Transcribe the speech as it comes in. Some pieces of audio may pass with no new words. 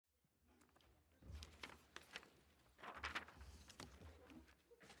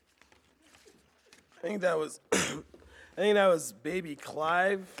I think that was, I think that was baby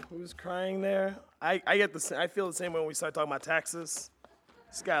Clive who was crying there. I feel the same way when we start talking about taxes.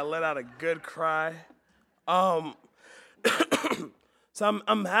 This guy let out a good cry. Um, so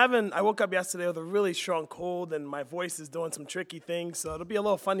I woke up yesterday with a really strong cold and my voice is doing some tricky things, so it'll be a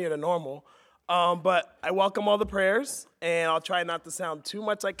little funnier than normal. But I welcome all the prayers, and I'll try not to sound too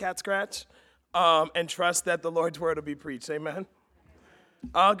much like Cat Scratch, and trust that the Lord's word will be preached. Amen.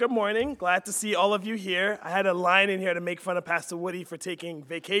 Good morning. Glad to see all of you here. I had a line in here to make fun of Pastor Woody for taking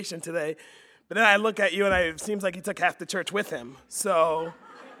vacation today, but then I look at you and it seems like he took half the church with him. So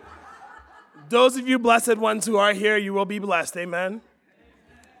those of you blessed ones who are here, you will be blessed. Amen.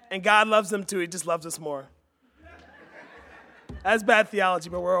 And God loves them too. He just loves us more. That's bad theology,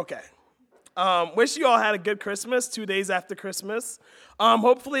 but we're okay. Wish you all had a good Christmas, 2 days after Christmas.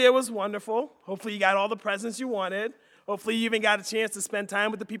 Hopefully it was wonderful. Hopefully you got all the presents you wanted. Hopefully you even got a chance to spend time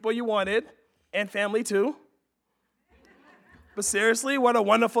with the people you wanted, and family too. But seriously, what a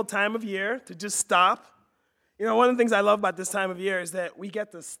wonderful time of year to just stop. You know, one of the things I love about this time of year is that we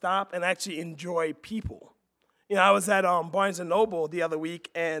get to stop and actually enjoy people. You know, I was at Barnes & Noble the other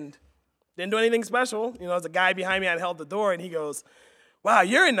week and didn't do anything special. You know, there's a guy behind me, I held the door, and he goes, "Wow,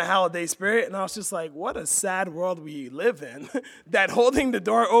 you're in the holiday spirit." And I was just like, what a sad world we live in, that holding the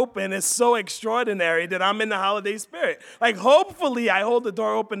door open is so extraordinary that I'm in the holiday spirit. Like, hopefully I hold the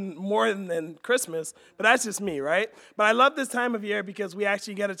door open more than Christmas, but that's just me, right? But I love this time of year because we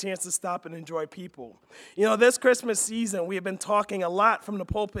actually get a chance to stop and enjoy people. You know, this Christmas season, we have been talking a lot from the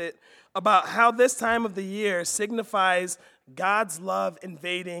pulpit about how this time of the year signifies God's love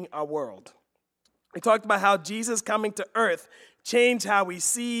invading our world. We talked about how Jesus coming to earth changed how we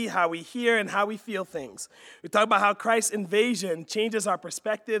see, how we hear, and how we feel things. We talked about how Christ's invasion changes our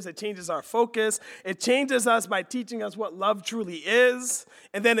perspectives, it changes our focus, it changes us by teaching us what love truly is,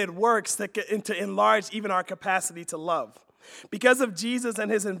 and then it works to enlarge even our capacity to love. Because of Jesus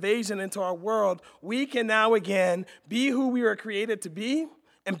and his invasion into our world, we can now again be who we were created to be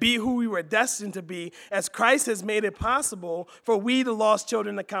and be who we were destined to be, as Christ has made it possible for we, the lost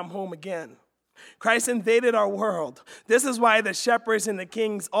children, to come home again. Christ invaded our world. This is why the shepherds and the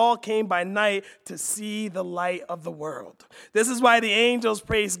kings all came by night to see the light of the world. This is why the angels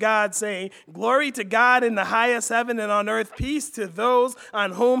praise God, saying, "Glory to God in the highest heaven, and on earth peace to those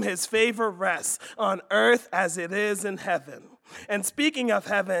on whom his favor rests, on earth as it is in heaven." And speaking of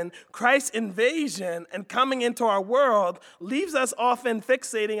heaven, Christ's invasion and coming into our world leaves us often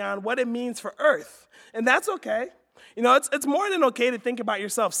fixating on what it means for earth. And that's okay. You know, it's more than okay to think about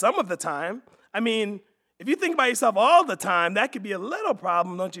yourself some of the time. I mean, if you think about yourself all the time, that could be a little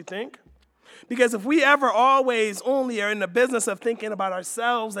problem, don't you think? Because if we ever always only are in the business of thinking about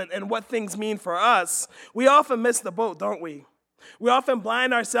ourselves and what things mean for us, we often miss the boat, don't we? We often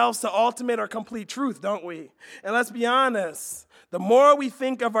blind ourselves to ultimate or complete truth, don't we? And let's be honest, the more we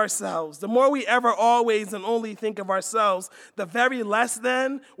think of ourselves, the more we ever always and only think of ourselves, the very less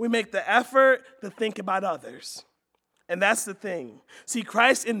then we make the effort to think about others. And that's the thing. See,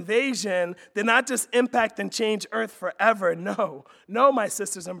 Christ's invasion did not just impact and change earth forever. No, my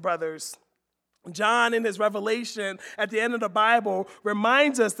sisters and brothers. John, in his revelation at the end of the Bible,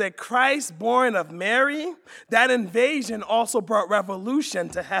 reminds us that Christ, born of Mary, that invasion also brought revolution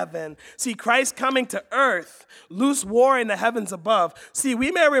to heaven. See, Christ coming to earth, loose war in the heavens above. See,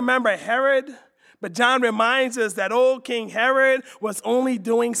 we may remember Herod, but John reminds us that old King Herod was only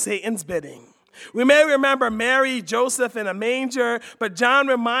doing Satan's bidding. We may remember Mary, Joseph in a manger, but John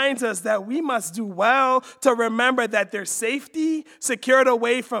reminds us that we must do well to remember that their safety secured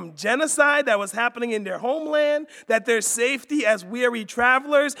away from genocide that was happening in their homeland, that their safety as weary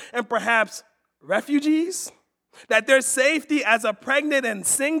travelers and perhaps refugees, that their safety as a pregnant and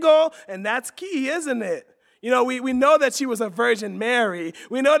single, and that's key, isn't it? You know, we know that she was a Virgin Mary.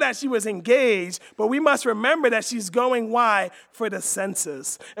 We know that she was engaged, but we must remember that she's going, why? For the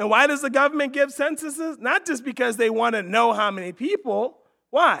census. And why does the government give censuses? Not just because they want to know how many people.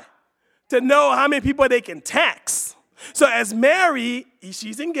 Why? To know how many people they can tax. So as Mary,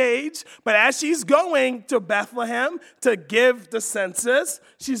 she's engaged, but as she's going to Bethlehem to give the census,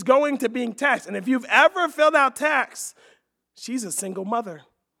 she's going to being taxed. And if you've ever filled out tax, she's a single mother.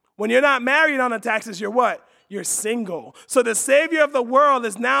 When you're not married on the taxes, you're what? You're single. So the Savior of the world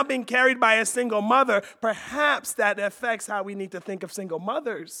is now being carried by a single mother. Perhaps that affects how we need to think of single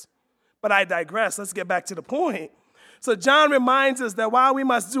mothers. But I digress. Let's get back to the point. So John reminds us that while we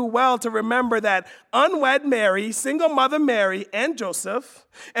must do well to remember that unwed Mary, single mother Mary, and Joseph,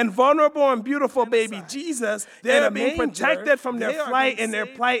 and vulnerable and beautiful baby Jesus, they're being protected from their flight and their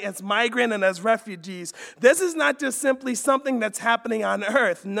plight as migrant and as refugees. This is not just simply something that's happening on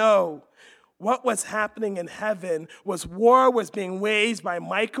earth. No. what was happening in heaven was war was being waged by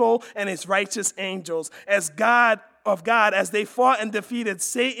Michael and his righteous angels as they fought and defeated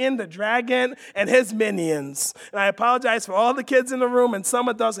Satan, the dragon, and his minions. And I apologize for all the kids in the room and some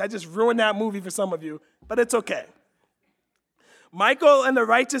adults. I just ruined that movie for some of you, but it's okay. Michael and the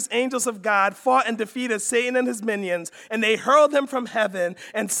righteous angels of God fought and defeated Satan and his minions, and they hurled him from heaven,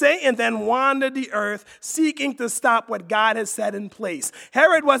 and Satan then wandered the earth, seeking to stop what God has set in place.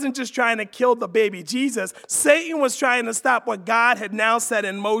 Herod wasn't just trying to kill the baby Jesus. Satan was trying to stop what God had now set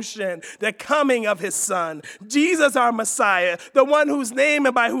in motion, the coming of his son. Jesus, our Messiah, the one whose name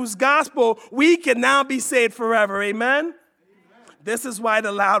and by whose gospel we can now be saved forever. Amen? This is why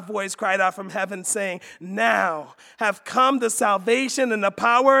the loud voice cried out from heaven, saying, now have come the salvation and the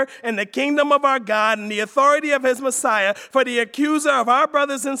power and the kingdom of our God and the authority of his Messiah. For the accuser of our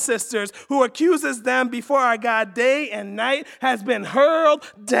brothers and sisters, who accuses them before our God day and night, has been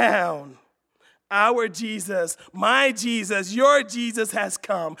hurled down. Our Jesus, my Jesus, your Jesus has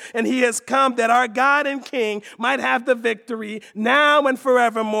come. And he has come that our God and King might have the victory now and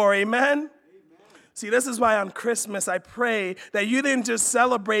forevermore. Amen? See, this is why on Christmas I pray that you didn't just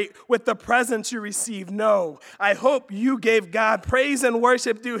celebrate with the presents you received. No, I hope you gave God praise and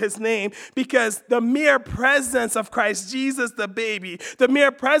worship due his name, because the mere presence of Christ Jesus, the baby, the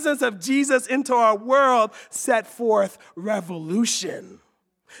mere presence of Jesus into our world set forth revolution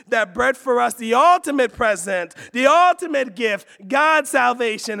that bred for us the ultimate present, the ultimate gift, God's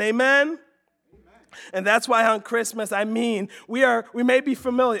salvation. Amen? And that's why on Christmas, we may be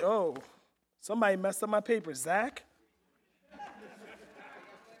familiar. Oh. Somebody messed up my paper. Zach?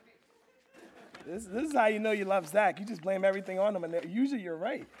 This is how you know you love Zach. You just blame everything on him, and usually you're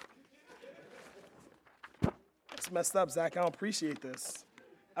right. It's messed up, Zach. I don't appreciate this.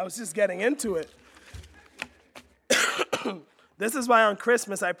 I was just getting into it. This is why on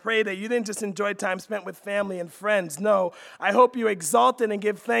Christmas I pray that you didn't just enjoy time spent with family and friends. No, I hope you exalted and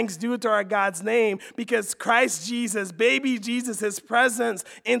give thanks due to our God's name, because Christ Jesus, baby Jesus, his presence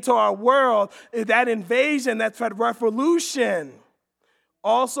into our world, that invasion, that revolution,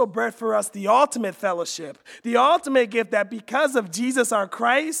 also bred for us the ultimate fellowship, the ultimate gift that because of Jesus our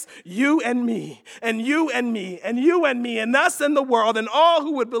Christ, you and me, and you and me, and you and me, and us and the world, and all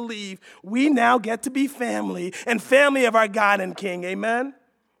who would believe, we now get to be family, and family of our God and King. Amen?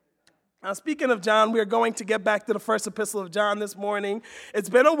 Now, speaking of John, we are going to get back to the first epistle of John this morning. It's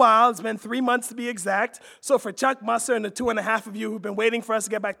been a while. It's been 3 months to be exact. So for Chuck Musser and the 2.5 of you who've been waiting for us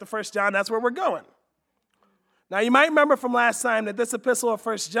to get back to 1 John, that's where we're going. Now, you might remember from last time that this epistle of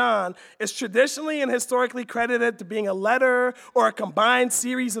 1 John is traditionally and historically credited to being a letter or a combined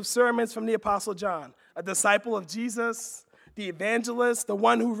series of sermons from the Apostle John, a disciple of Jesus, the evangelist, the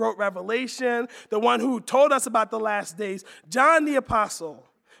one who wrote Revelation, the one who told us about the last days, John the Apostle.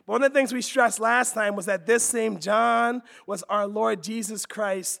 But one of the things we stressed last time was that this same John was our Lord Jesus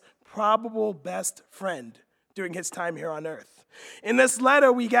Christ's probable best friend during his time here on earth. In this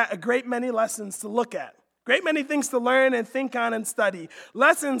letter, we got a great many lessons to look at. Great many things to learn and think on and study.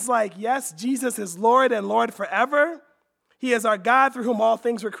 Lessons like, yes, Jesus is Lord and Lord forever. He is our God through whom all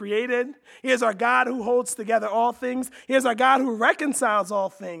things were created. He is our God who holds together all things. He is our God who reconciles all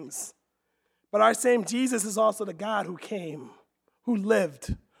things. But our same Jesus is also the God who came, who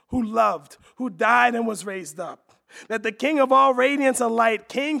lived, who loved, who died and was raised up. That the King of all radiance and light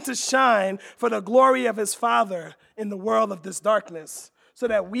came to shine for the glory of his Father in the world of this darkness, so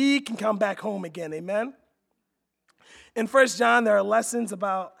that we can come back home again. Amen? In 1 John, there are lessons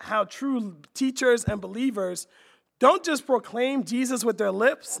about how true teachers and believers don't just proclaim Jesus with their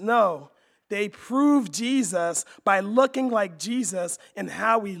lips. No, they prove Jesus by looking like Jesus in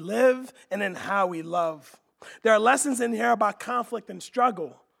how we live and in how we love. There are lessons in here about conflict and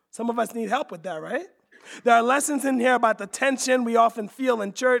struggle. Some of us need help with that, right? There are lessons in here about the tension we often feel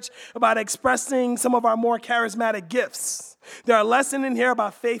in church, about expressing some of our more charismatic gifts. There are lessons in here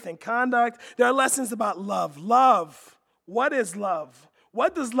about faith and conduct. There are lessons about love. Love. What is love?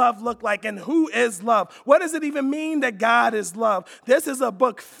 What does love look like, and who is love? What does it even mean that God is love? This is a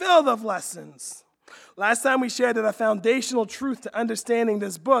book filled of lessons. Last time we shared that a foundational truth to understanding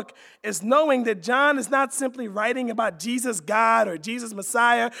this book is knowing that John is not simply writing about Jesus God or Jesus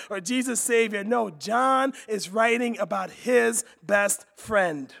Messiah or Jesus Savior. No, John is writing about his best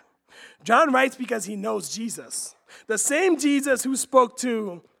friend. John writes because he knows Jesus. The same Jesus who spoke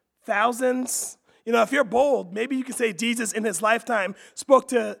to thousands. You know, if you're bold, maybe you can say Jesus in his lifetime spoke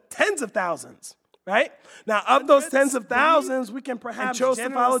to tens of thousands, right? Now, of those tens of thousands, we can perhaps chose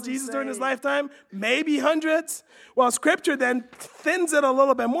to follow Jesus during his lifetime, maybe hundreds. Well, Scripture then thins it a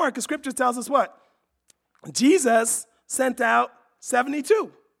little bit more, because Scripture tells us what? Jesus sent out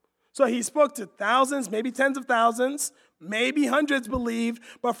 72. So he spoke to thousands, maybe tens of thousands, maybe hundreds believed,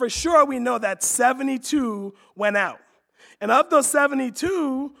 but for sure we know that 72 went out. And of those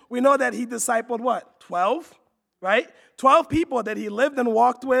 72, we know that he discipled what? 12, right? 12 people that he lived and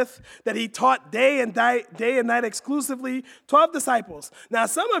walked with, that he taught day and night exclusively, 12 disciples. Now,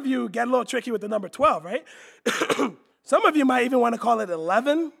 some of you get a little tricky with the number 12, right? Some of you might even want to call it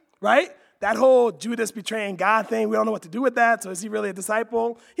 11, right? That whole Judas betraying God thing, we don't know what to do with that. So is he really a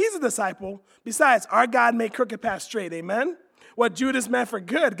disciple? He's a disciple. Besides, our God made crooked paths straight, amen? What Judas meant for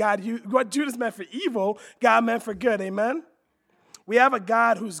good, what Judas meant for evil, God meant for good, amen? We have a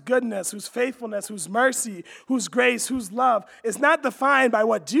God whose goodness, whose faithfulness, whose mercy, whose grace, whose love is not defined by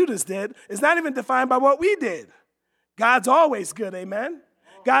what Judas did. It's not even defined by what we did. God's always good, amen?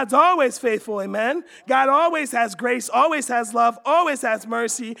 God's always faithful, amen? God always has grace, always has love, always has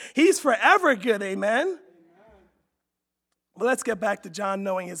mercy. He's forever good, amen? Well, let's get back to John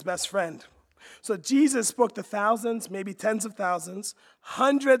knowing his best friend. So Jesus spoke to thousands, maybe tens of thousands,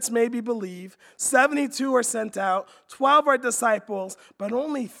 hundreds maybe believe, 72 are sent out, 12 are disciples, but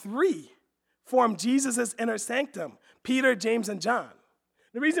only 3 form Jesus' inner sanctum, Peter, James, and John.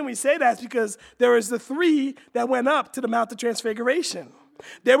 The reason we say that is because there was the 3 that went up to the Mount of Transfiguration.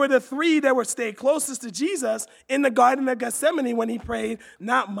 There were the 3 that were stayed closest to Jesus in the Garden of Gethsemane when he prayed,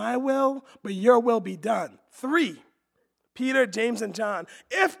 not my will, but your will be done. 3. Peter, James, and John.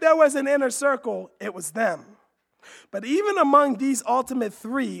 If there was an inner circle, it was them. But even among these ultimate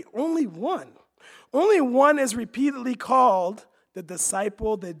 3, only one is repeatedly called the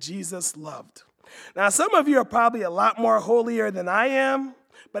disciple that Jesus loved. Now, some of you are probably a lot more holier than I am,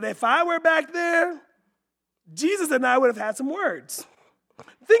 but if I were back there, Jesus and I would have had some words.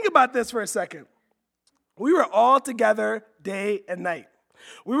 Think about this for a second. We were all together day and night.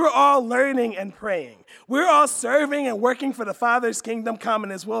 We were all learning and praying. We were all serving and working for the Father's kingdom come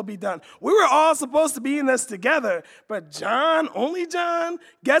and his will be done. We were all supposed to be in this together, but John, only John,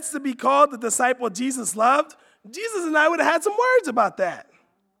 gets to be called the disciple Jesus loved. Jesus and I would have had some words about that.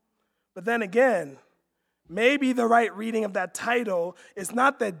 But then again, maybe the right reading of that title is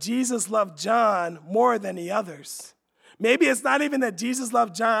not that Jesus loved John more than the others. Maybe it's not even that Jesus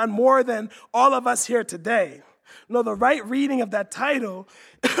loved John more than all of us here today. No, the right reading of that title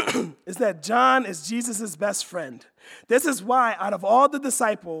is that John is Jesus' best friend. This is why, out of all the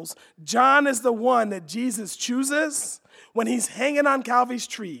disciples, John is the one that Jesus chooses when he's hanging on Calvary's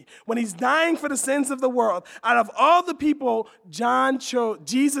tree, when he's dying for the sins of the world. Out of all the people,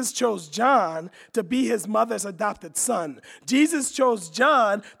 Jesus chose John to be his mother's adopted son. Jesus chose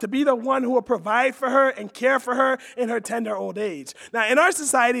John to be the one who will provide for her and care for her in her tender old age. Now, in our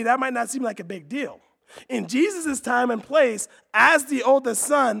society, that might not seem like a big deal. In Jesus' time and place, as the oldest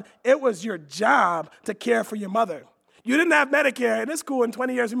son, it was your job to care for your mother. You didn't have Medicare, and it's cool, in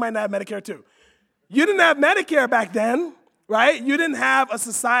 20 years we might not have Medicare too. You didn't have Medicare back then, right? You didn't have a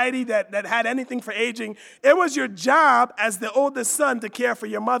society that had anything for aging. It was your job as the oldest son to care for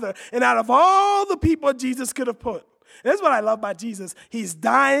your mother. And out of all the people Jesus could have put, this is what I love about Jesus. He's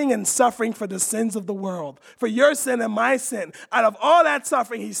dying and suffering for the sins of the world, for your sin and my sin. Out of all that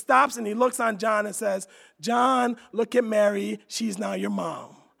suffering, he stops and he looks on John and says, John, look at Mary. She's now your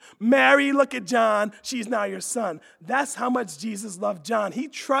mom. Mary, look at John. She's now your son. That's how much Jesus loved John. He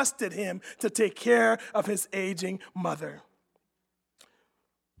trusted him to take care of his aging mother.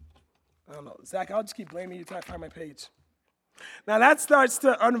 I don't know. Zach, I'll just keep blaming you until I find my page. Now that starts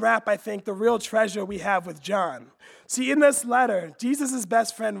to unwrap, I think, the real treasure we have with John. See, in this letter, Jesus'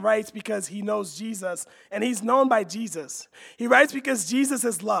 best friend writes because he knows Jesus and he's known by Jesus. He writes because Jesus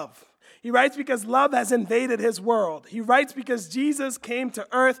is love. He writes because love has invaded his world. He writes because Jesus came to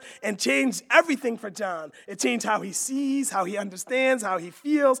earth and changed everything for John. It changed how he sees, how he understands, how he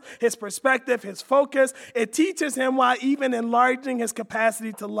feels, his perspective, his focus. It teaches him while even enlarging his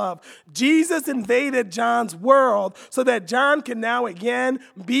capacity to love. Jesus invaded John's world so that John can now again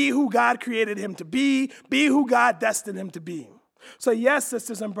be who God created him to be who God destined him to be. So yes,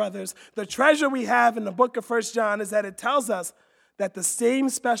 sisters and brothers, the treasure we have in the book of 1 John is that it tells us that the same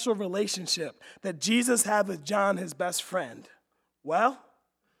special relationship that Jesus had with John, his best friend, well,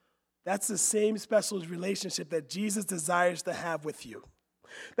 that's the same special relationship that Jesus desires to have with you.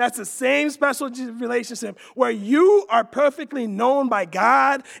 That's the same special relationship where you are perfectly known by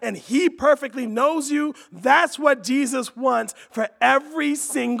God and he perfectly knows you. That's what Jesus wants for every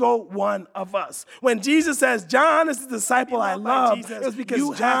single one of us. When Jesus says, John is the disciple I love, it's because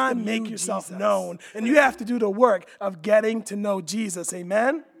you have to make yourself known and you have to do the work of getting to know Jesus.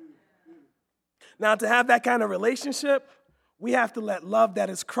 Amen? Now, to have that kind of relationship, we have to let love that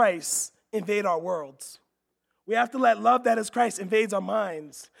is Christ invade our worlds. We have to let love that is Christ invades our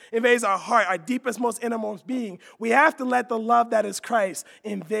minds, invades our heart, our deepest, most innermost being. We have to let the love that is Christ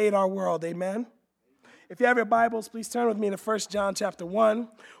invade our world. Amen? If you have your Bibles, please turn with me to 1 John chapter 1.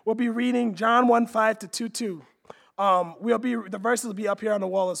 We'll be reading John 1:5 to 2:2. The verses will be up here on the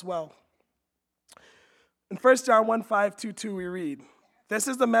wall as well. In 1 John 1:5, 2:2, we read, "This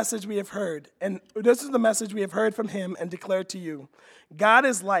is the message we have heard, and this is the message we have heard from him and declared to you. God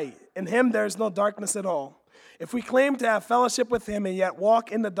is light. In him there is no darkness at all. If we claim to have fellowship with him and yet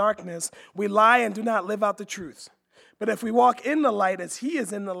walk in the darkness, we lie and do not live out the truth. But if we walk in the light as he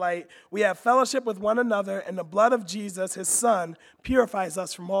is in the light, we have fellowship with one another, and the blood of Jesus, his son, purifies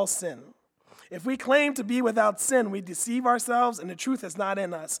us from all sin. If we claim to be without sin, we deceive ourselves, and the truth is not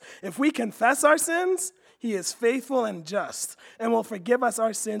in us. If we confess our sins, he is faithful and just, and will forgive us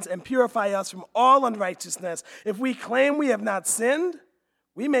our sins and purify us from all unrighteousness. If we claim we have not sinned,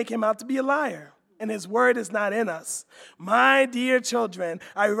 we make him out to be a liar, and his word is not in us. My dear children,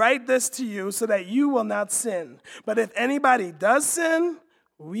 I write this to you so that you will not sin. But if anybody does sin,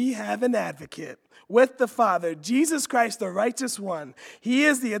 we have an advocate with the Father, Jesus Christ, the righteous one. He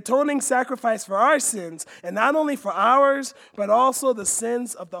is the atoning sacrifice for our sins, and not only for ours, but also the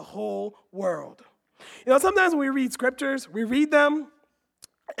sins of the whole world." You know, sometimes when we read scriptures, we read them,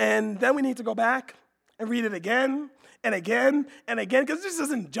 and then we need to go back and read it again and again and again, because it just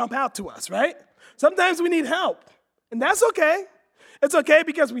doesn't jump out to us, right? Sometimes we need help, and that's okay. It's okay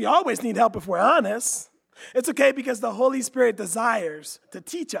because we always need help if we're honest. It's okay because the Holy Spirit desires to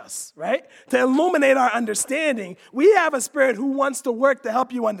teach us, right? To illuminate our understanding. We have a spirit who wants to work to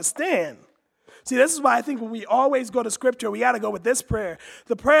help you understand. See, this is why I think when we always go to Scripture, we got to go with this prayer.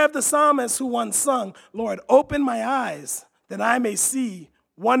 The prayer of the psalmist who once sung, "Lord, open my eyes that I may see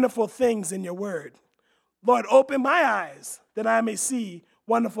wonderful things in your word." Lord, open my eyes that I may see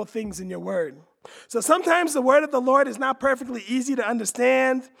wonderful things in your word. So sometimes the word of the Lord is not perfectly easy to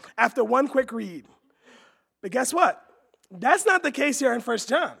understand after one quick read. But guess what? That's not the case here in 1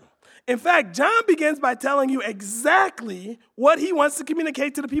 John. In fact, John begins by telling you exactly what he wants to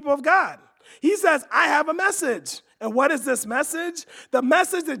communicate to the people of God. He says, I have a message. And what is this message? The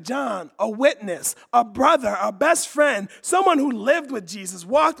message that John, a witness, a brother, a best friend, someone who lived with Jesus,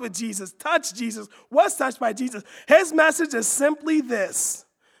 walked with Jesus, touched Jesus, was touched by Jesus. His message is simply this.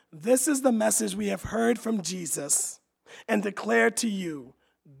 This is the message we have heard from Jesus and declared to you.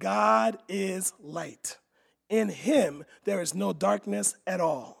 God is light. In him there is no darkness at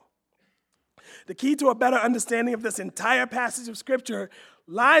all. The key to a better understanding of this entire passage of Scripture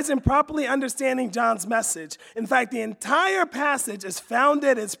lies in properly understanding John's message. In fact, the entire passage is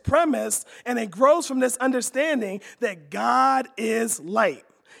founded, it's premised, and it grows from this understanding that God is light,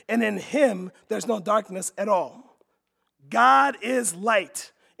 and in him there's no darkness at all. God is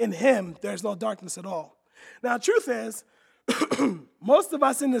light. In him there's no darkness at all. Now, the truth is, most of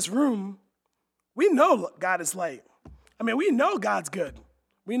us in this room, we know God is light. I mean, we know God's good.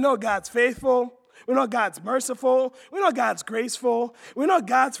 We know God's faithful. We know God's merciful. We know God's graceful. We know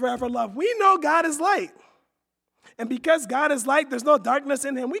God's forever love. We know God is light. And because God is light, there's no darkness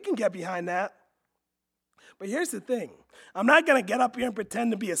in him. We can get behind that. But here's the thing. I'm not going to get up here and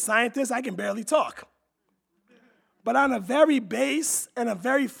pretend to be a scientist. I can barely talk. But on a very base and a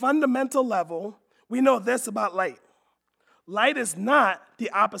very fundamental level, we know this about light. Light is not the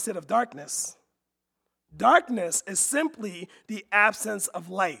opposite of darkness. Darkness is simply the absence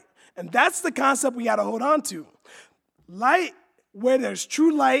of light. And that's the concept we got to hold on to. Light, where there's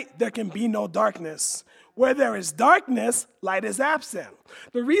true light, there can be no darkness. Where there is darkness, light is absent.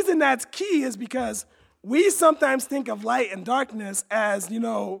 The reason that's key is because we sometimes think of light and darkness as,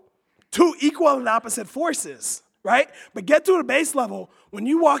 two equal and opposite forces, right? But get to the base level. When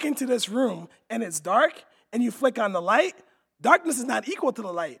you walk into this room and it's dark and you flick on the light, darkness is not equal to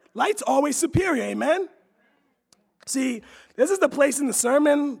the light. Light's always superior, amen? See, this is the place in the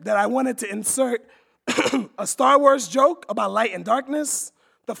sermon that I wanted to insert a Star Wars joke about light and darkness,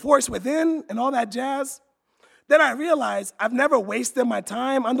 the force within, and all that jazz. Then I realized I've never wasted my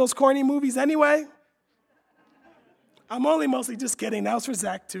time on those corny movies anyway. I'm only mostly just kidding. That was for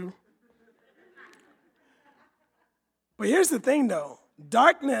Zach, too. But here's the thing, though.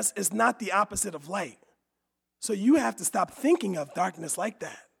 Darkness is not the opposite of light. So you have to stop thinking of darkness like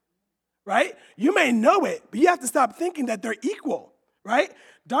that. Right? You may know it, but you have to stop thinking that they're equal, right?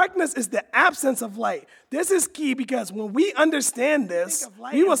 Darkness is the absence of light. This is key because when we understand this,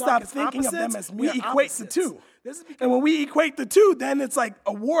 we will stop thinking of them as we equate the two. And when we equate the two, then it's like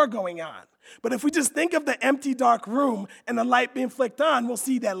a war going on. But if we just think of the empty, dark room and the light being flicked on, we'll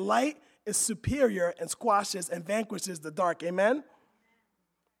see that light is superior and squashes and vanquishes the dark. Amen?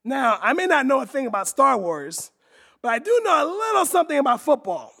 Now, I may not know a thing about Star Wars, But I do know a little something about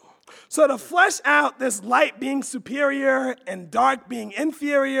football. So to flesh out this light being superior and dark being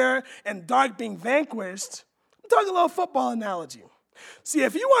inferior and dark being vanquished, I'm talking a little football analogy. See,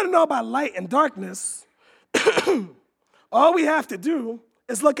 if you want to know about light and darkness, all we have to do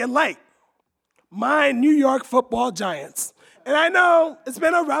is look at light. My New York Football Giants. And I know it's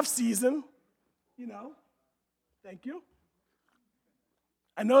been a rough season, Thank you.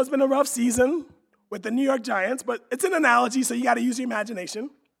 I know it's been a rough season with the New York Giants, but it's an analogy, so you got to use your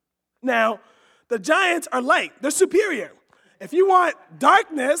imagination. Now, the Giants are light. They're superior. If you want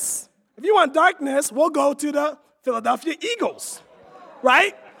darkness, we'll go to the Philadelphia Eagles,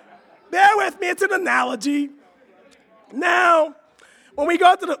 right? Bear with me. It's an analogy. Now, when we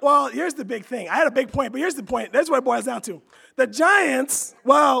go to here's the big thing. I had a big point, but here's the point. That's what it boils down to. The Giants,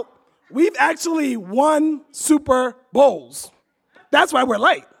 we've actually won Super Bowls. That's why we're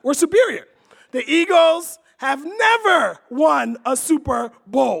light. We're superior. The Eagles have never won a Super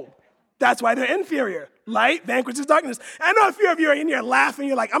Bowl. That's why they're inferior. Light vanquishes darkness. I know a few of you are in here laughing.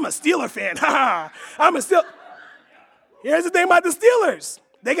 You're like, I'm a Steeler fan. I'm a Steeler. Here's the thing about the Steelers.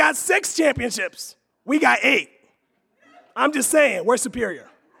 They got 6 championships. We got 8. I'm just saying, we're superior.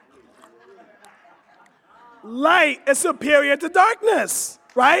 Light is superior to darkness,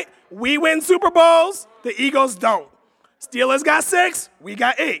 right? We win Super Bowls. The Eagles don't. Steelers got 6. We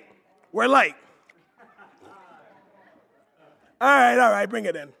got 8. We're light. All right, bring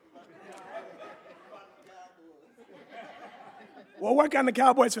it in. We'll work on the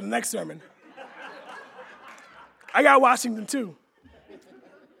Cowboys for the next sermon. I got Washington too.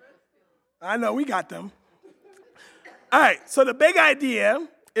 I know, we got them. All right, so the big idea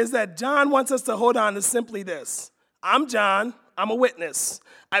is that John wants us to hold on to simply this. I'm John. I'm a witness.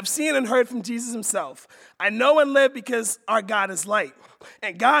 I've seen and heard from Jesus himself. I know and live because our God is light.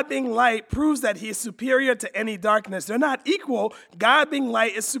 And God being light proves that he is superior to any darkness. They're not equal. God being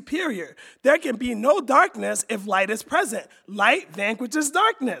light is superior. There can be no darkness if light is present. Light vanquishes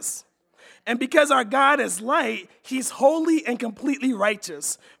darkness. And because our God is light, he's holy and completely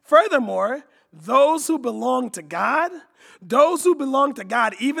righteous. Furthermore, those who belong to God,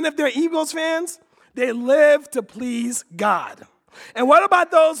 even if they're Eagles fans, they live to please God. And what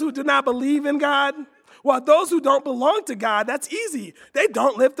about those who do not believe in God? Well, those who don't belong to God, that's easy. They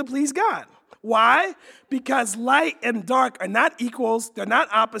don't live to please God. Why? Because light and dark are not equals. They're not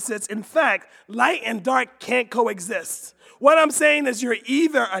opposites. In fact, light and dark can't coexist. What I'm saying is you're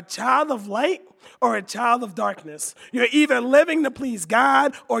either a child of light or a child of darkness. You're either living to please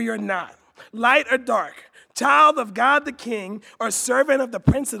God or you're not. Light or dark, child of God the King or servant of the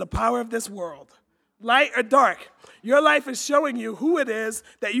prince of the power of this world. Light or dark, your life is showing you who it is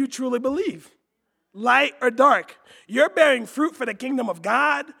that you truly believe. Light or dark, you're bearing fruit for the kingdom of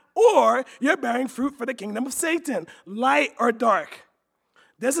God or you're bearing fruit for the kingdom of Satan. Light or dark.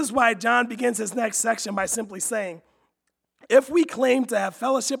 This is why John begins his next section by simply saying, if we claim to have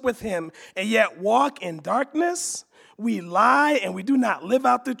fellowship with him and yet walk in darkness, we lie and we do not live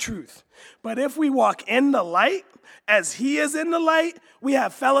out the truth. But if we walk in the light, as he is in the light, we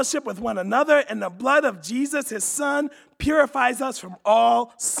have fellowship with one another, and the blood of Jesus, his son, purifies us from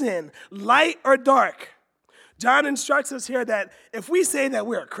all sin. Light or dark? John instructs us here that if we say that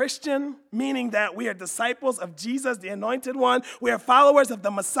we're a Christian, meaning that we are disciples of Jesus, the Anointed One, we are followers of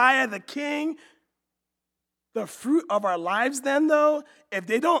the Messiah, the King, the fruit of our lives then, though, if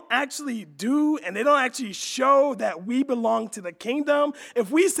they don't actually do and they don't actually show that we belong to the kingdom, if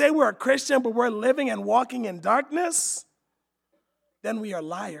we say we're a Christian but we're living and walking in darkness, then we are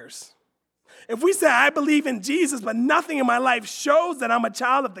liars. If we say I believe in Jesus but nothing in my life shows that I'm a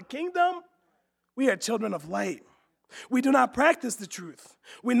child of the kingdom, we are children of light. We do not practice the truth.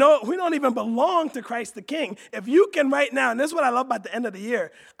 We don't even belong to Christ the King. If you can right now, and this is what I love about the end of the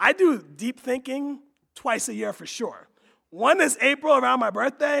year, I do deep thinking twice a year for sure. One is April around my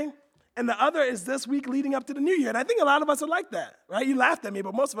birthday, and the other is this week leading up to the new year. And I think a lot of us are like that, right? You laughed at me,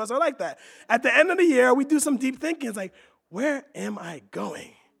 but most of us are like that. At the end of the year, we do some deep thinking. It's like, where am I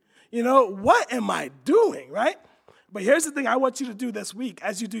going? What am I doing, right? But here's the thing I want you to do this week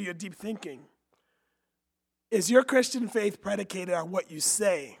as you do your deep thinking. Is your Christian faith predicated on what you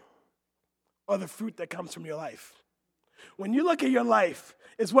say or the fruit that comes from your life? When you look at your life,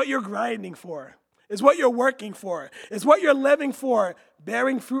 is what you're grinding for, is what you're working for, is what you're living for,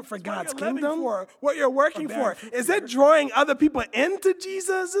 bearing fruit for God's kingdom? What you're working for, is it drawing other people into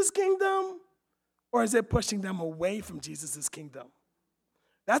Jesus' kingdom? Or is it pushing them away from Jesus' kingdom?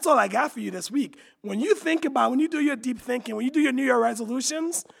 That's all I got for you this week. When you do your deep thinking, when you do your New Year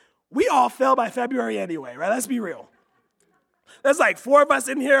resolutions, we all fail by February anyway, right? Let's be real. There's like 4 of us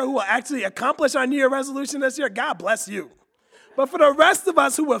in here who will actually accomplish our New Year resolution this year. God bless you. But for the rest of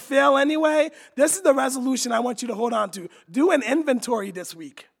us who will fail anyway, this is the resolution I want you to hold on to. Do an inventory this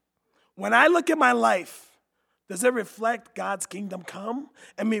week. When I look at my life, does it reflect God's kingdom come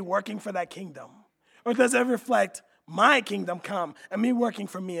and me working for that kingdom? Or does it reflect my kingdom come and me working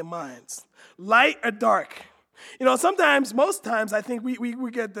for me and mine? Light or dark? Sometimes, most times, I think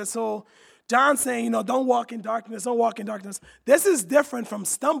we get this whole, John saying, don't walk in darkness, don't walk in darkness. This is different from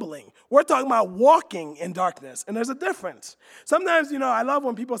stumbling. We're talking about walking in darkness, and there's a difference. Sometimes, I love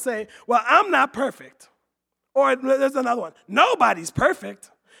when people say, well, I'm not perfect. Or there's another one, nobody's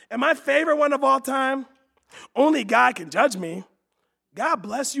perfect. And my favorite one of all time, only God can judge me. God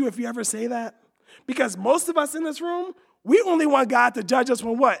bless you if you ever say that. Because most of us in this room, we only want God to judge us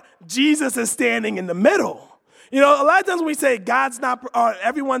when what? Jesus is standing in the middle. A lot of times when we say God's not, or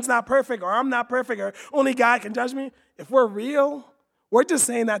everyone's not perfect, or I'm not perfect, or only God can judge me, if we're real, we're just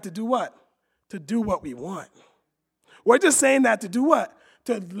saying that to do what? To do what we want. We're just saying that to do what?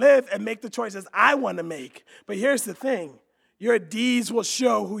 To live and make the choices I want to make. But here's the thing. Your deeds will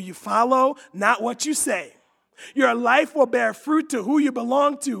show who you follow, not what you say. Your life will bear fruit to who you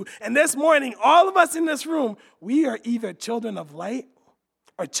belong to. And this morning, all of us in this room, we are either children of light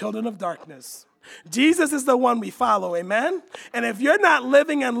or children of darkness. Jesus is the one we follow, amen? And if you're not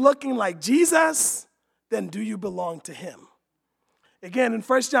living and looking like Jesus, then do you belong to him? Again, in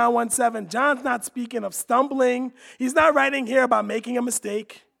 1 John 1:7, John's not speaking of stumbling. He's not writing here about making a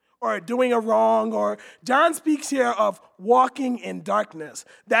mistake or doing a wrong, or John speaks here of walking in darkness.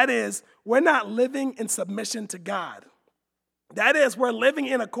 That is, we're not living in submission to God. That is, we're living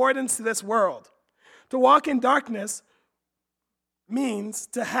in accordance to this world. To walk in darkness means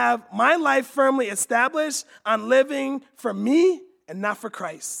to have my life firmly established on living for me and not for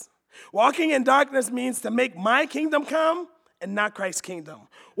Christ. Walking in darkness means to make my kingdom come and not Christ's kingdom.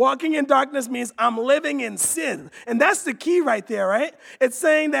 Walking in darkness means I'm living in sin. And that's the key right there, right? It's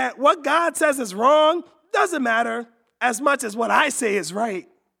saying that what God says is wrong doesn't matter as much as what I say is right.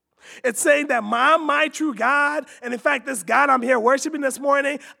 It's saying that my true God, and in fact, this God I'm here worshiping this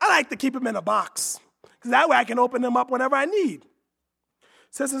morning, I like to keep him in a box. Because that way I can open him up whenever I need.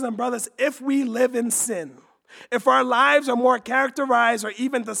 Sisters and brothers, if we live in sin, if our lives are more characterized or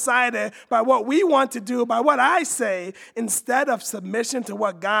even decided by what we want to do, by what I say, instead of submission to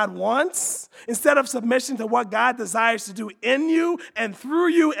what God wants, instead of submission to what God desires to do in you and through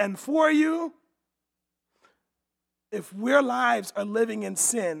you and for you, if our lives are living in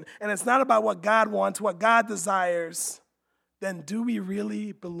sin and it's not about what God wants, what God desires, then do we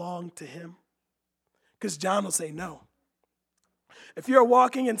really belong to him? Because John will say no. If you're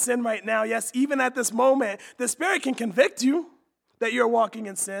walking in sin right now, yes, even at this moment, the Spirit can convict you that you're walking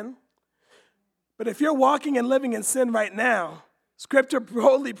in sin. But if you're walking and living in sin right now, Scripture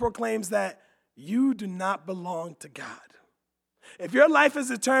boldly proclaims that you do not belong to God. If your life is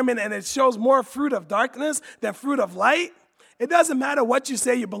determined and it shows more fruit of darkness than fruit of light, it doesn't matter what you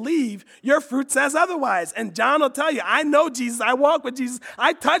say you believe, your fruit says otherwise. And John will tell you, I know Jesus, I walk with Jesus,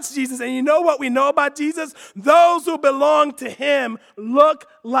 I touch Jesus, and you know what we know about Jesus? Those who belong to him look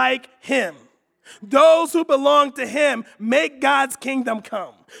like him. Those who belong to him make God's kingdom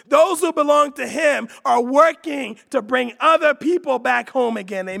come. Those who belong to him are working to bring other people back home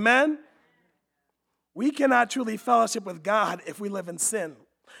again, amen? We cannot truly fellowship with God if we live in sin.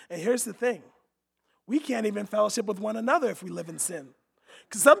 And here's the thing. We can't even fellowship with one another if we live in sin.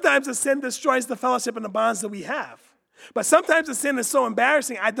 Because sometimes the sin destroys the fellowship and the bonds that we have. But sometimes the sin is so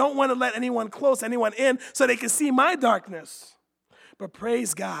embarrassing, I don't want to let anyone close, anyone in, so they can see my darkness. But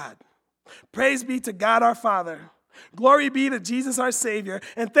praise God. Praise be to God our Father. Glory be to Jesus our Savior,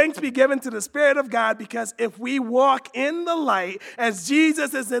 and thanks be given to the Spirit of God, because if we walk in the light as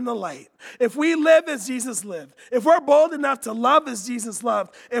Jesus is in the light, if we live as Jesus lived, if we're bold enough to love as Jesus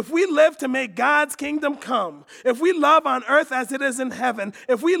loved, if we live to make God's kingdom come, if we love on earth as it is in heaven,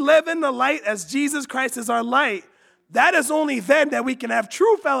 if we live in the light as Jesus Christ is our light, that is only then that we can have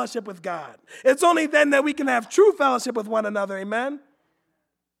true fellowship with God. It's only then that we can have true fellowship with one another, amen?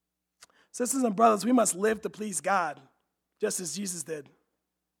 Sisters and brothers, we must live to please God, just as Jesus did.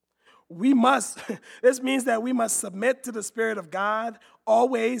 This means that we must submit to the Spirit of God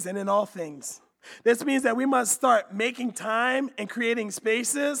always and in all things. This means that we must start making time and creating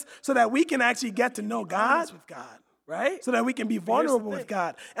spaces so that we can actually get to know God with God, right? So that we can be vulnerable with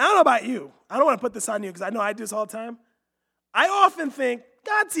God. And I don't know about you. I don't want to put this on you because I know I do this all the time. I often think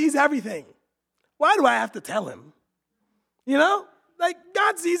God sees everything. Why do I have to tell him? You know? Like,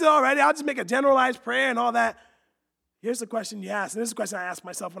 God sees it already. I'll just make a generalized prayer and all that. Here's the question you ask, and this is the question I ask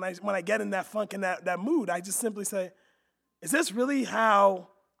myself when I get in that funk and that mood. I just simply say, is this really how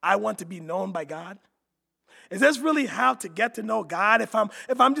I want to be known by God? Is this really how to get to know God? If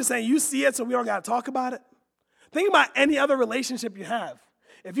I'm just saying you see it so we don't got to talk about it? Think about any other relationship you have.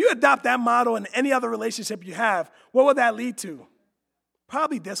 If you adopt that model in any other relationship you have, what would that lead to?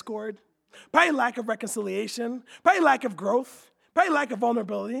 Probably discord, probably lack of reconciliation, probably lack of growth, probably lack of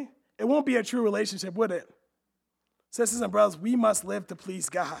vulnerability. It won't be a true relationship, would it? Sisters and brothers, we must live to please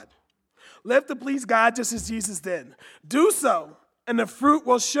God. Live to please God just as Jesus did. Do so, and the fruit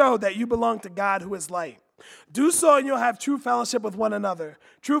will show that you belong to God who is light. Do so and you'll have true fellowship with one another.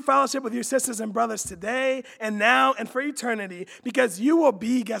 True fellowship with your sisters and brothers today and now and for eternity, because you will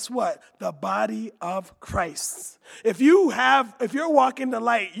be, guess what? The body of Christ. If you're walking the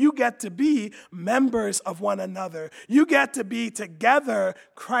light, you get to be members of one another. You get to be together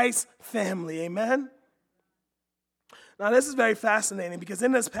Christ's family. Amen? Now, this is very fascinating because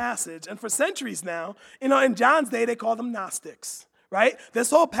in this passage, and for centuries now, in John's day, they called them Gnostics. Right? This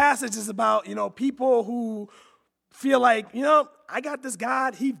whole passage is about, people who feel like, I got this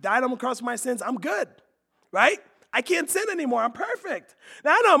God. He died on the cross for my sins. I'm good. Right? I can't sin anymore. I'm perfect.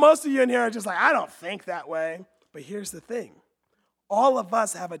 Now, I know most of you in here are just like, I don't think that way. But here's the thing. All of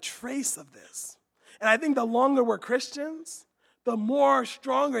us have a trace of this. And I think the longer we're Christians, the more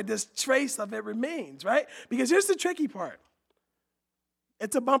stronger this trace of it remains, right? Because here's the tricky part.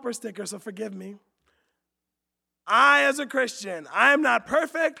 It's a bumper sticker, so forgive me. I, as a Christian, I am not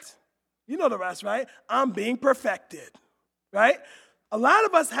perfect. You know the rest, right? I'm being perfected, right? A lot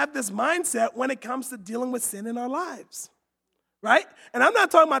of us have this mindset when it comes to dealing with sin in our lives, right? And I'm not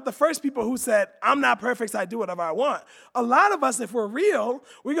talking about the first people who said, I'm not perfect, so I do whatever I want. A lot of us, if we're real,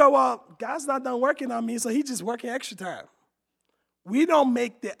 we go, well, God's not done working on me, so he's just working extra time. We don't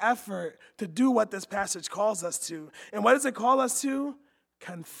make the effort to do what this passage calls us to. And what does it call us to?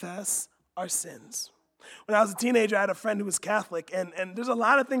 Confess our sins. When I was a teenager, I had a friend who was Catholic, and there's a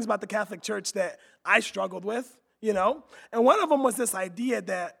lot of things about the Catholic Church that I struggled with, And one of them was this idea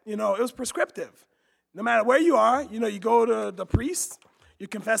that, it was prescriptive. No matter where you are, you go to the priest, you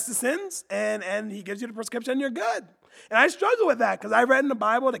confess the sins, and he gives you the prescription, and you're good. And I struggle with that because I read in the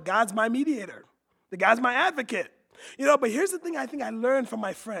Bible that God's my mediator, that God's my advocate. But here's the thing I think I learned from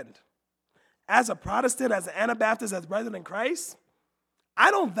my friend. As a Protestant, as an Anabaptist, as brethren in Christ, I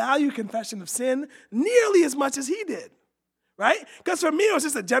don't value confession of sin nearly as much as he did, right? Because for me, it was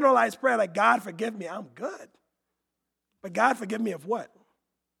just a generalized prayer like, God, forgive me. I'm good. But God, forgive me of what?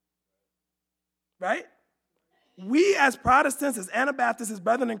 Right? We as Protestants, as Anabaptists, as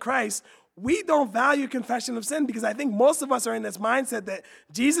brethren in Christ, we don't value confession of sin because I think most of us are in this mindset that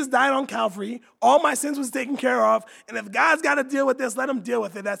Jesus died on Calvary, all my sins was taken care of, and if God's got to deal with this, let him deal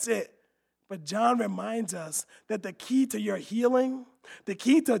with it. That's it. But John reminds us that the key to your healing, the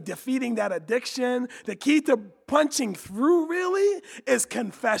key to defeating that addiction, the key to punching through really is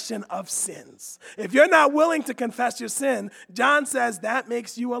confession of sins. If you're not willing to confess your sin, John says that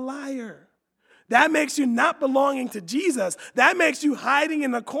makes you a liar. That makes you not belonging to Jesus. That makes you hiding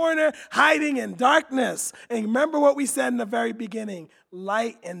in the corner, hiding in darkness. And remember what we said in the very beginning,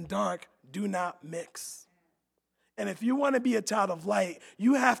 light and dark do not mix. And if you want to be a child of light,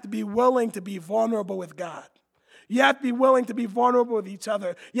 you have to be willing to be vulnerable with God. You have to be willing to be vulnerable with each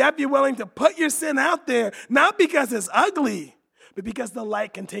other. You have to be willing to put your sin out there, not because it's ugly, but because the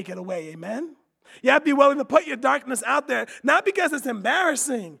light can take it away, amen? You have to be willing to put your darkness out there, not because it's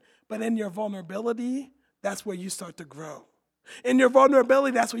embarrassing, but in your vulnerability, that's where you start to grow. In your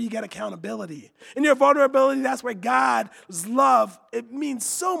vulnerability, that's where you get accountability. In your vulnerability, that's where God's love, it means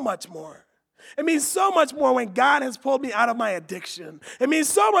so much more. It means so much more when God has pulled me out of my addiction. It means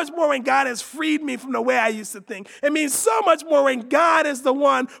so much more when God has freed me from the way I used to think. It means so much more when God is the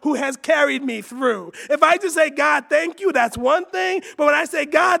one who has carried me through. If I just say, God, thank you, that's one thing. But when I say,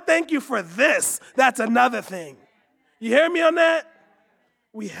 God, thank you for this, that's another thing. You hear me on that?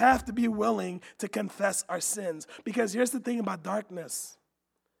 We have to be willing to confess our sins. Because here's the thing about darkness.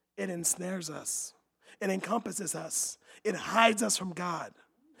 It ensnares us. It encompasses us. It hides us from God.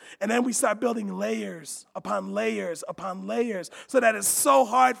 And then we start building layers upon layers upon layers so that it's so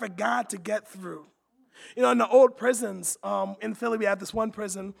hard for God to get through. In the old prisons, in Philly, we have this one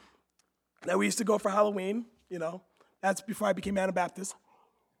prison that we used to go for Halloween. That's before I became Anabaptist.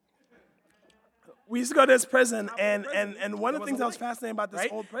 We used to go to this prison, and one of the things that was fascinating about this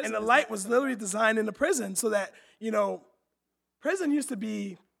old prison, and the light was literally designed in the prison so that, prison used to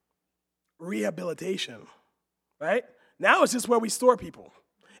be rehabilitation, right? Now it's just where we store people.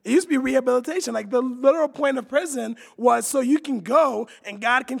 It used to be rehabilitation. Like the literal point of prison was so you can go and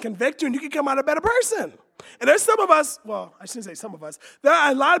God can convict you and you can come out a better person. And there's some of us, well, I shouldn't say some of us. There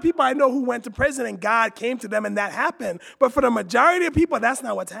are a lot of people I know who went to prison and God came to them and that happened. But for the majority of people, that's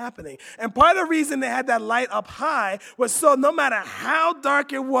not what's happening. And part of the reason they had that light up high was so no matter how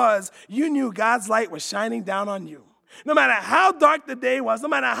dark it was, you knew God's light was shining down on you. No matter how dark the day was, no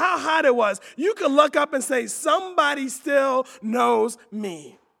matter how hot it was, you could look up and say, somebody still knows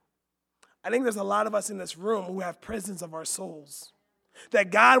me. I think there's a lot of us in this room who have prisons of our souls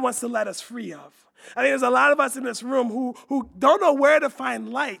that God wants to let us free of. I think there's a lot of us in this room who don't know where to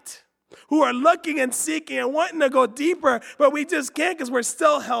find light, who are looking and seeking and wanting to go deeper, but we just can't because we're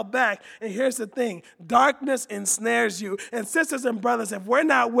still held back. And here's the thing, darkness ensnares you. And sisters and brothers, if we're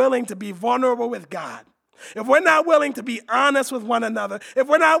not willing to be vulnerable with God, if we're not willing to be honest with one another, if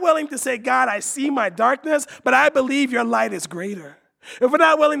we're not willing to say, God, I see my darkness, but I believe your light is greater. If we're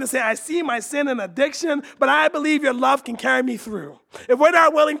not willing to say, I see my sin and addiction, but I believe your love can carry me through. If we're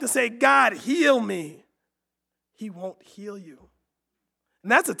not willing to say, God, heal me, he won't heal you.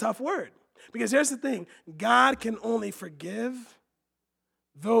 And that's a tough word. Because here's the thing, God can only forgive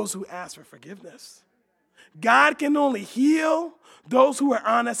those who ask for forgiveness. God can only heal those who are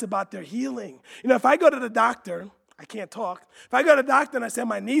honest about their healing. You know, if I go to the doctor, I can't talk. If I go to the doctor and I say,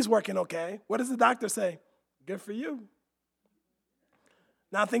 my knee's working okay, what does the doctor say? Good for you.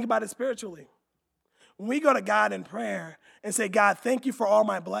 Now think about it spiritually. When we go to God in prayer and say, God, thank you for all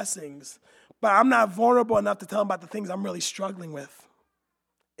my blessings, but I'm not vulnerable enough to tell him about the things I'm really struggling with,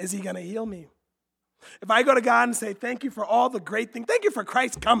 is he going to heal me? If I go to God and say, thank you for all the great things, thank you for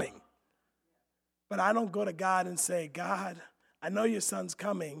Christ coming, but I don't go to God and say, God, I know your son's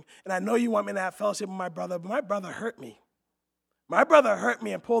coming, and I know you want me to have fellowship with my brother, but my brother hurt me. My brother hurt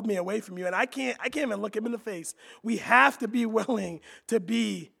me and pulled me away from you, and I can't even look him in the face. We have to be willing to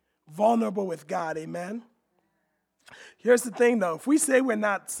be vulnerable with God, amen? Here's the thing, though. If we say we're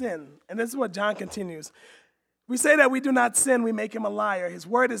not sin, and this is what John continues, we say that we do not sin, we make him a liar. His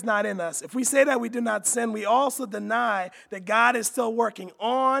word is not in us. If we say that we do not sin, we also deny that God is still working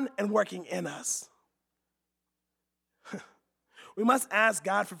on and working in us. We must ask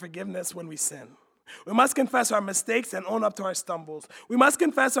God for forgiveness when we sin. We must confess our mistakes and own up to our stumbles. We must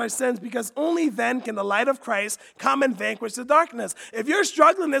confess our sins because only then can the light of Christ come and vanquish the darkness. If you're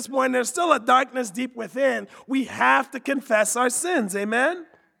struggling this morning, there's still a darkness deep within. We have to confess our sins, amen?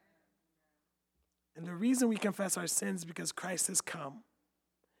 And the reason we confess our sins is because Christ has come.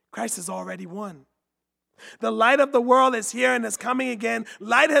 Christ has already won. The light of the world is here and is coming again.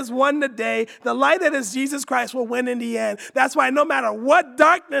 Light has won the day. The light that is Jesus Christ will win in the end. That's why no matter what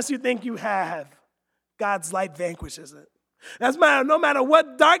darkness you think you have, God's light vanquishes it. That's why no matter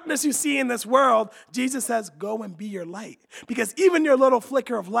what darkness you see in this world, Jesus says, go and be your light. Because even your little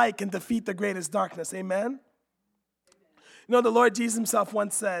flicker of light can defeat the greatest darkness. Amen? You know, the Lord Jesus himself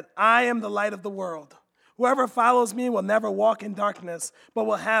once said, I am the light of the world. Whoever follows me will never walk in darkness, but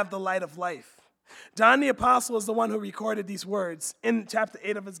will have the light of life. John the Apostle is the one who recorded these words in chapter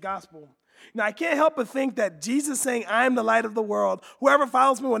 8 of his gospel. Now, I can't help but think that Jesus saying, I am the light of the world, whoever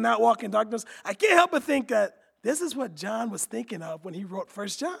follows me will not walk in darkness, I can't help but think that this is what John was thinking of when he wrote 1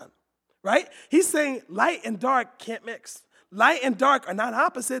 John, right? He's saying light and dark can't mix. Light and dark are not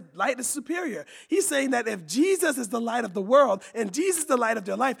opposite. Light is superior. He's saying that if Jesus is the light of the world, and Jesus is the light of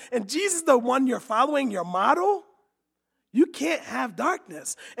your life, and Jesus is the one you're following, your model, you can't have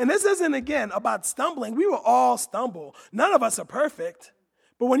darkness. And this isn't, again, about stumbling. We will all stumble. None of us are perfect.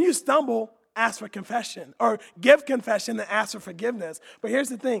 But when you stumble, ask for confession, or give confession and ask for forgiveness. But here's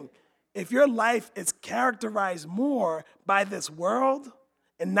the thing. If your life is characterized more by this world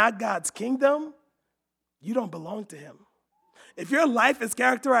and not God's kingdom, you don't belong to him. If your life is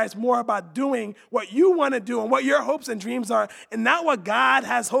characterized more about doing what you want to do and what your hopes and dreams are, and not what God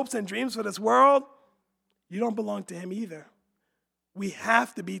has hopes and dreams for this world, you don't belong to him either. We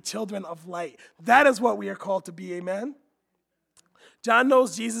have to be children of light. That is what we are called to be, amen? John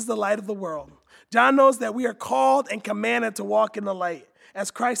knows Jesus is the light of the world. John knows that we are called and commanded to walk in the light,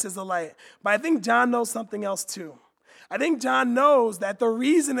 as Christ is the light. But I think John knows something else too. I think John knows that the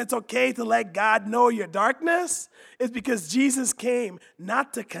reason it's okay to let God know your darkness is because Jesus came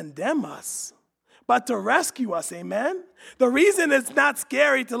not to condemn us, but to rescue us, amen? The reason it's not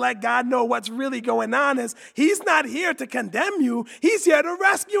scary to let God know what's really going on is he's not here to condemn you. He's here to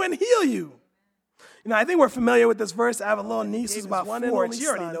rescue and heal you. You know, I think we're familiar with this verse. I have a little niece who's about 4, and she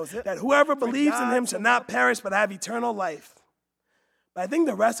already knows it. That whoever believes in him shall not perish but have eternal life. But I think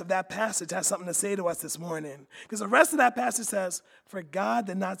the rest of that passage has something to say to us this morning. Because the rest of that passage says, for God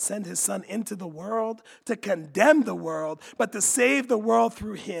did not send his son into the world to condemn the world, but to save the world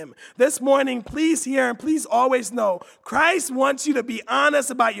through him. This morning, please hear and please always know, Christ wants you to be honest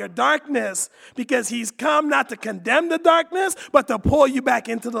about your darkness because he's come not to condemn the darkness, but to pull you back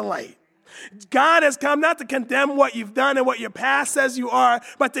into the light. God has come not to condemn what you've done and what your past says you are,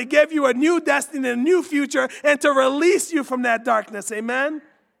 but to give you a new destiny and a new future and to release you from that darkness. Amen?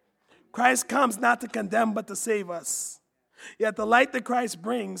 Christ comes not to condemn, but to save us. Yet the light that Christ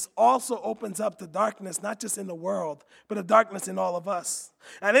brings also opens up the darkness, not just in the world, but the darkness in all of us.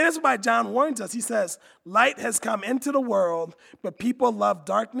 And that is why John warns us. He says, light has come into the world, but people love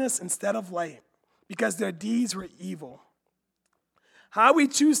darkness instead of light because their deeds were evil. How we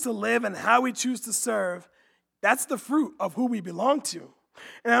choose to live and how we choose to serve, that's the fruit of who we belong to.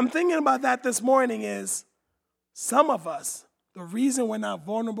 And I'm thinking about that this morning is some of us, the reason we're not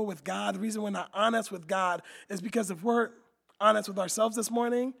vulnerable with God, the reason we're not honest with God is because if we're honest with ourselves this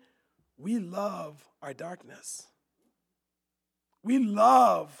morning, we love our darkness. We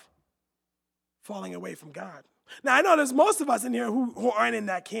love falling away from God. Now, I know there's most of us in here who aren't in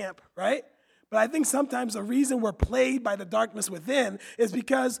that camp, right? But I think sometimes the reason we're plagued by the darkness within is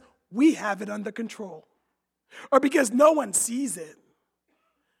because we have it under control or because no one sees it.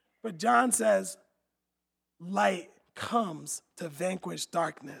 But John says, light comes to vanquish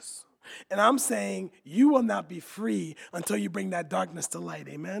darkness. And I'm saying you will not be free until you bring that darkness to light.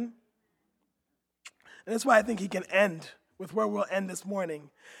 Amen? And that's why I think he can end with where we'll end this morning.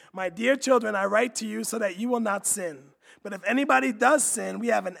 My dear children, I write to you so that you will not sin. But if anybody does sin, we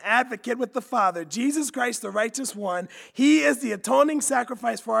have an advocate with the Father, Jesus Christ, the righteous one. He is the atoning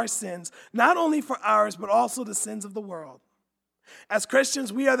sacrifice for our sins, not only for ours, but also the sins of the world. As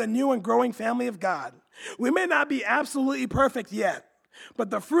Christians, we are the new and growing family of God. We may not be absolutely perfect yet, but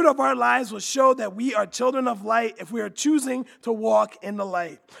the fruit of our lives will show that we are children of light if we are choosing to walk in the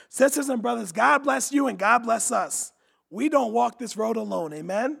light. Sisters and brothers, God bless you and God bless us. We don't walk this road alone,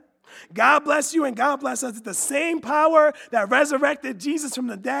 amen? God bless you and God bless us. It's the same power that resurrected Jesus from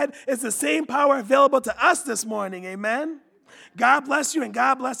the dead. It's the same power available to us this morning. Amen. God bless you and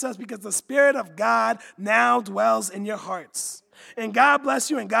God bless us because the Spirit of God now dwells in your hearts. And God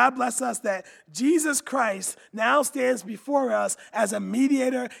bless you and God bless us that Jesus Christ now stands before us as a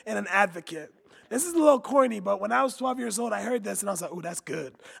mediator and an advocate. This is a little corny, but when I was 12 years old, I heard this and I was like, oh, that's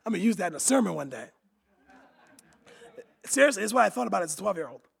good. I'm going to use that in a sermon one day. Seriously, it's what I thought about as a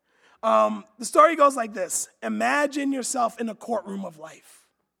 12-year-old. The story goes like this. Imagine yourself in a courtroom of life,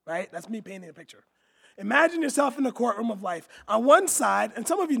 right? That's me painting a picture. Imagine yourself in the courtroom of life. On one side, and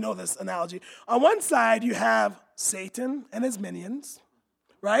some of you know this analogy, on one side you have Satan and his minions,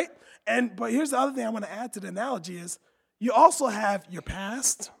 right? But here's the other thing I want to add to the analogy is you also have your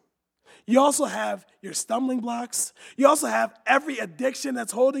past. You also have your stumbling blocks. You also have every addiction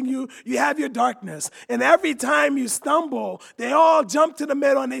that's holding you. You have your darkness. And every time you stumble, they all jump to the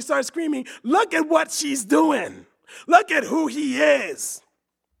middle and they start screaming, look at what she's doing. Look at who he is.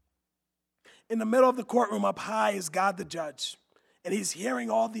 In the middle of the courtroom up high is God the judge. And he's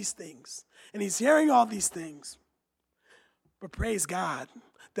hearing all these things. And he's hearing all these things. But praise God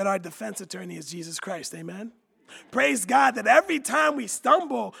that our defense attorney is Jesus Christ. Amen? Praise God that every time we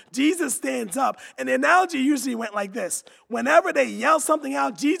stumble, Jesus stands up. And the analogy usually went like this. Whenever they yell something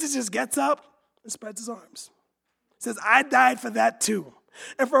out, Jesus just gets up and spreads his arms. Says, I died for that too.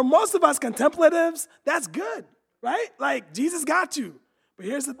 And for most of us contemplatives, that's good, right? Like, Jesus got you. But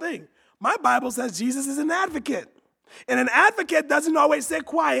here's the thing. My Bible says Jesus is an advocate. And an advocate doesn't always sit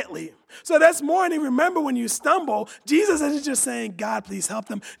quietly. So this morning, remember when you stumble, Jesus isn't just saying, God, please help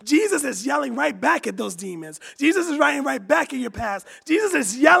them. Jesus is yelling right back at those demons. Jesus is writing right back at your past. Jesus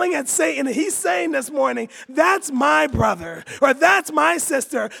is yelling at Satan, and he's saying this morning, that's my brother, or that's my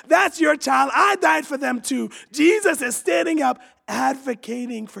sister, that's your child. I died for them too. Jesus is standing up,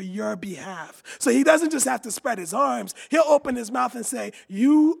 advocating for your behalf. So he doesn't just have to spread his arms. He'll open his mouth and say,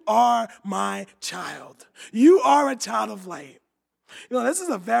 you are my child. You are a child of light. You know, this is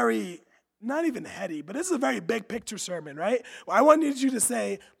a very, not even heady, but this is a very big picture sermon, right? Well, I wanted you to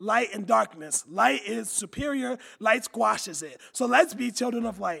say light and darkness. Light is superior. Light squashes it. So let's be children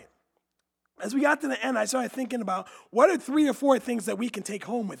of light. As we got to the end, I started thinking about what are 3 or 4 things that we can take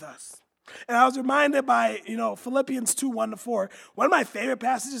home with us. And I was reminded by, Philippians 2, 1-4, one of my favorite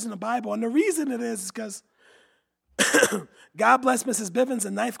passages in the Bible. And the reason it is because God bless Mrs. Bivens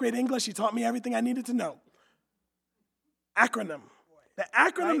in 9th grade English. She taught me everything I needed to know. Acronym. The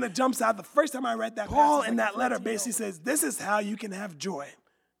acronym that jumps out the first time I read that Paul in that letter basically says, this is how you can have joy.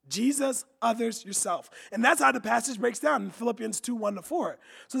 Jesus, others, yourself. And that's how the passage breaks down in Philippians 2, 1-4.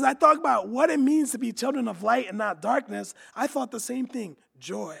 So as I talk about what it means to be children of light and not darkness, I thought the same thing,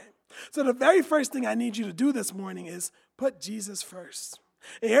 joy. So the very first thing I need you to do this morning is put Jesus first.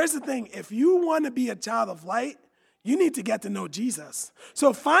 And here's the thing, if you want to be a child of light, you need to get to know Jesus.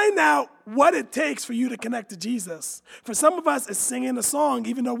 So find out what it takes for you to connect to Jesus. For some of us, it's singing a song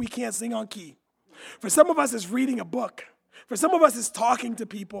even though we can't sing on key. For some of us, it's reading a book. For some of us, it's talking to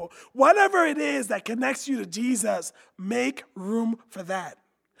people. Whatever it is that connects you to Jesus, make room for that.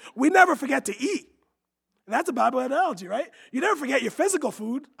 We never forget to eat. And that's a Bible analogy, right? You never forget your physical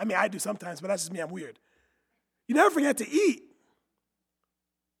food. I mean, I do sometimes, but that's just me. I'm weird. You never forget to eat.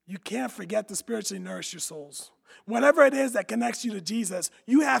 You can't forget to spiritually nourish your souls. Whatever it is that connects you to Jesus,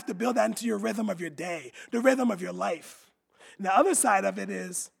 you have to build that into your rhythm of your day, the rhythm of your life. And the other side of it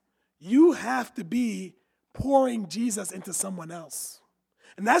is you have to be pouring Jesus into someone else.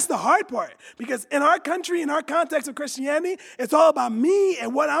 And that's the hard part, because in our country, in our context of Christianity, it's all about me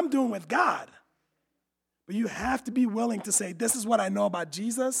and what I'm doing with God. But you have to be willing to say, this is what I know about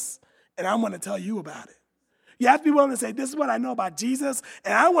Jesus, and I'm going to tell you about it. You have to be willing to say, this is what I know about Jesus,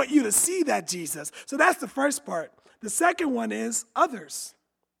 and I want you to see that Jesus. So that's the first part. The second one is others.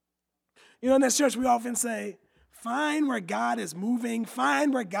 You know, in this church, we often say, find where God is moving,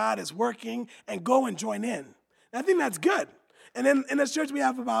 find where God is working, and go and join in. And I think that's good. And then in this church, we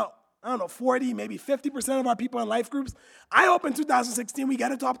have about, 40, maybe 50% of our people in life groups. I hope in 2016 we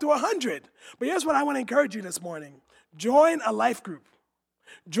get it up to 100. But here's what I want to encourage you this morning. Join a life group.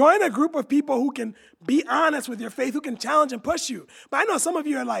 Join a group of people who can be honest with your faith, who can challenge and push you. But I know some of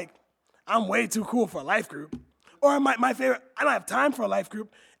you are like, I'm way too cool for a life group. Or my favorite, I don't have time for a life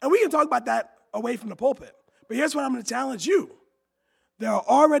group. And we can talk about that away from the pulpit. But here's what I'm going to challenge you. There are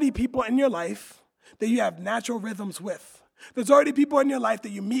already people in your life that you have natural rhythms with. There's already people in your life that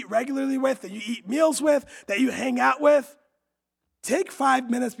you meet regularly with, that you eat meals with, that you hang out with. Take 5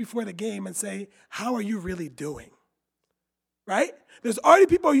 minutes before the game and say, how are you really doing? Right? There's already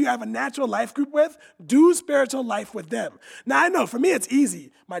people you have a natural life group with. Do spiritual life with them. Now, I know for me it's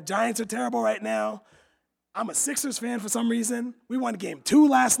easy. My Giants are terrible right now. I'm a Sixers fan for some reason. We won game 2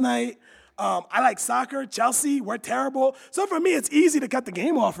 last night. I like soccer. Chelsea, we're terrible. So for me, it's easy to cut the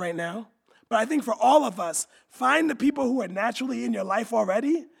game off right now. But I think for all of us, find the people who are naturally in your life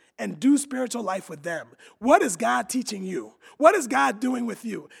already and do spiritual life with them. What is God teaching you? What is God doing with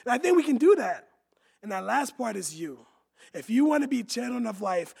you? And I think we can do that. And that last part is you. If you want to be children of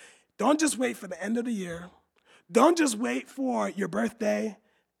life, don't just wait for the end of the year. Don't just wait for your birthday.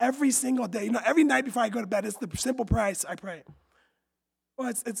 Every single day, every night before I go to bed, it's the simple prayer I pray. Well,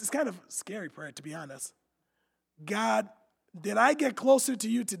 it's kind of a scary prayer, to be honest. God, did I get closer to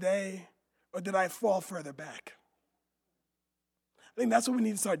you today, or did I fall further back? I think that's what we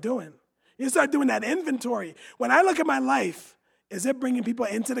need to start doing. You start doing that inventory. When I look at my life, is it bringing people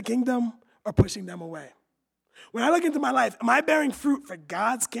into the kingdom or pushing them away? When I look into my life, am I bearing fruit for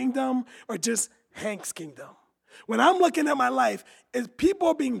God's kingdom or just Hank's kingdom? When I'm looking at my life, is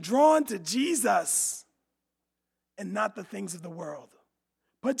people being drawn to Jesus and not the things of the world?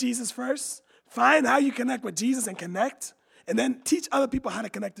 Put Jesus first. Find how you connect with Jesus and connect, and then teach other people how to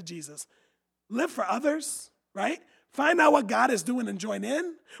connect to Jesus. Live for others, right? Find out what God is doing and join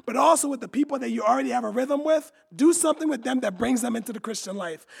in, but also with the people that you already have a rhythm with, do something with them that brings them into the Christian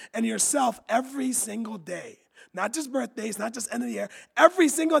life, and yourself every single day. Not just birthdays, not just end of the year. Every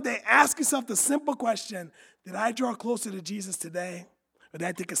single day, ask yourself the simple question, did I draw closer to Jesus today, or did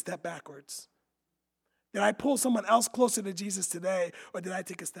I take a step backwards? Did I pull someone else closer to Jesus today, or did I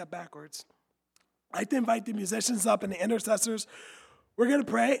take a step backwards? I'd like to invite the musicians up and the intercessors. We're going to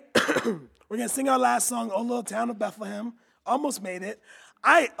pray. We're going to sing our last song, O Little Town of Bethlehem. Almost made it.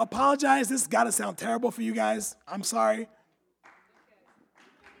 I apologize. This has got to sound terrible for you guys. I'm sorry.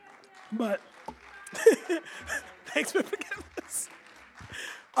 But thanks for forgiveness.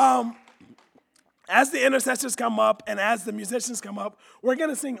 As the intercessors come up and as the musicians come up, we're going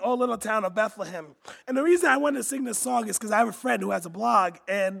to sing O Little Town of Bethlehem. And the reason I wanted to sing this song is because I have a friend who has a blog,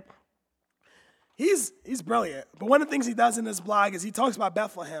 and he's brilliant. But one of the things he does in this blog is he talks about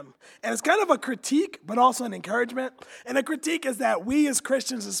Bethlehem. And it's kind of a critique, but also an encouragement. And the critique is that we as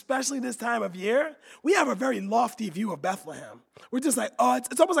Christians, especially this time of year, we have a very lofty view of Bethlehem. We're just like, oh,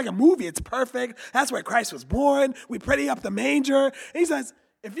 it's almost like a movie. It's perfect. That's where Christ was born. We pretty up the manger. And he says,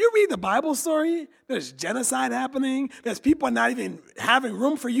 if you read the Bible story, there's genocide happening. There's people not even having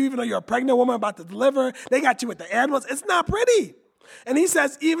room for you, even though you're a pregnant woman about to deliver. They got you with the animals. It's not pretty. And he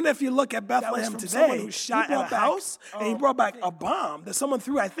says, even if you look at Bethlehem today, someone who shot at a house, and he brought back a bomb that someone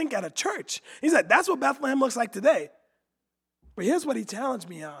threw, I think, at a church. He said, that's what Bethlehem looks like today. But here's what he challenged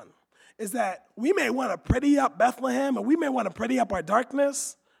me on, is that we may want to pretty up Bethlehem and we may want to pretty up our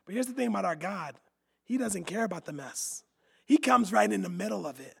darkness, but here's the thing about our God. He doesn't care about the mess. He comes right in the middle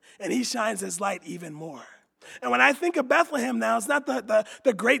of it, and he shines his light even more. And when I think of Bethlehem now, it's not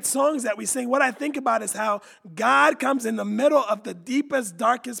the great songs that we sing. What I think about is how God comes in the middle of the deepest,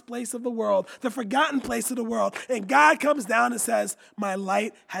 darkest place of the world, the forgotten place of the world. And God comes down and says, my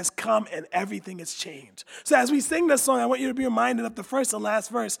light has come and everything has changed. So as we sing this song, I want you to be reminded of the first and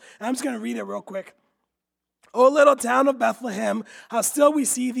last verse. And I'm just going to read it real quick. O little town of Bethlehem, how still we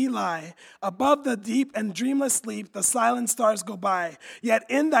see thee lie. Above the deep and dreamless sleep, the silent stars go by. Yet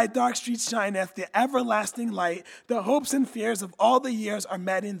in thy dark streets shineth the everlasting light. The hopes and fears of all the years are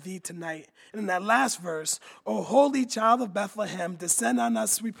met in thee tonight. And in that last verse, O holy child of Bethlehem, descend on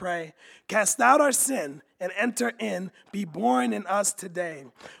us, we pray. Cast out our sin and enter in, be born in us today.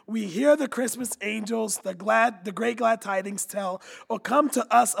 We hear the Christmas angels, the great glad tidings tell. Oh, come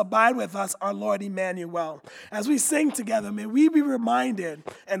to us, abide with us, our Lord Emmanuel. As we sing together, may we be reminded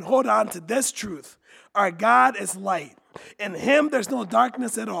and hold on to this truth. Our God is light. In him there's no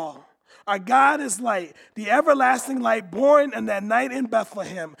darkness at all. Our God is light, the everlasting light born in that night in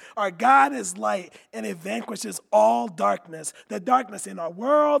Bethlehem. Our God is light, and it vanquishes all darkness. The darkness in our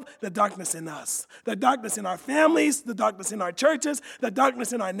world, the darkness in us. The darkness in our families, the darkness in our churches, the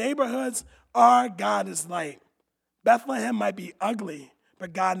darkness in our neighborhoods. Our God is light. Bethlehem might be ugly,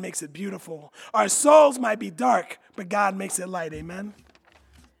 but God makes it beautiful. Our souls might be dark, but God makes it light. Amen.